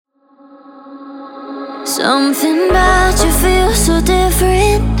Something about you feels so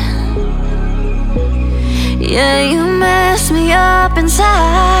different. Yeah, you mess me up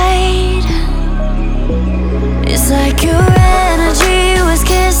inside. It's like your energy was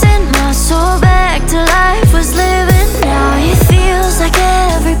kissing my soul back to life, was living. Now it feels like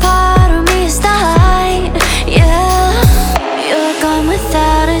every part of me is died. Yeah, you're gone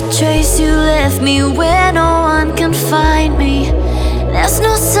without a trace. You left me where no one can find me. There's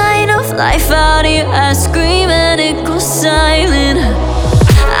no sign of life out here. I scream and it goes silent.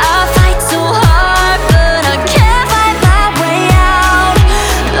 I fight so hard, but I can't find my way out.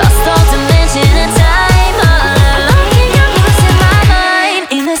 Lost all dimension and time. All alone, think I'm losing my mind.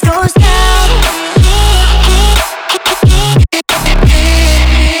 And this goes down.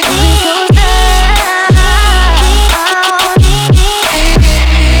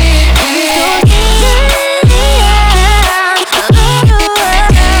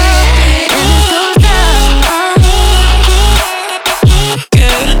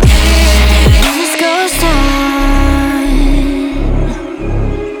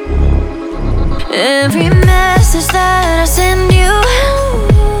 Every message that I send you,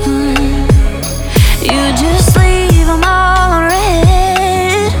 you just leave them all on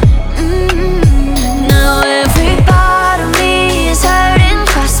red. Now every part of me is hurting.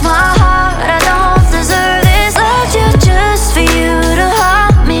 Cross my heart, I don't deserve this. Loved you just for you to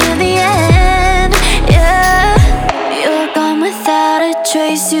haunt me in the end. Yeah, you're gone without a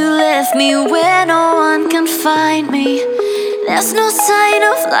trace. You left me where no one can find me. There's no sign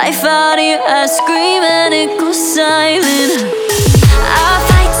of life out here. I scream and it goes silent. I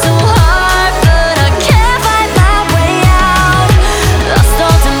fight so hard, but I can't find my way out. Lost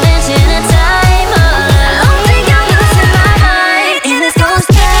all dimension and time. I don't think I'm losing my mind. And this goes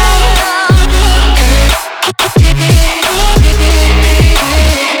down.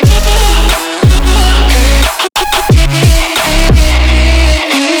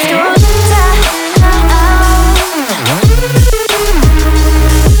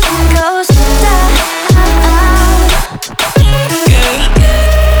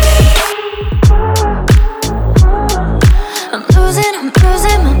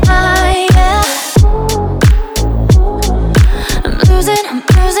 I'm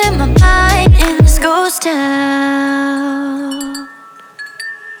losing my mind, and this goes down.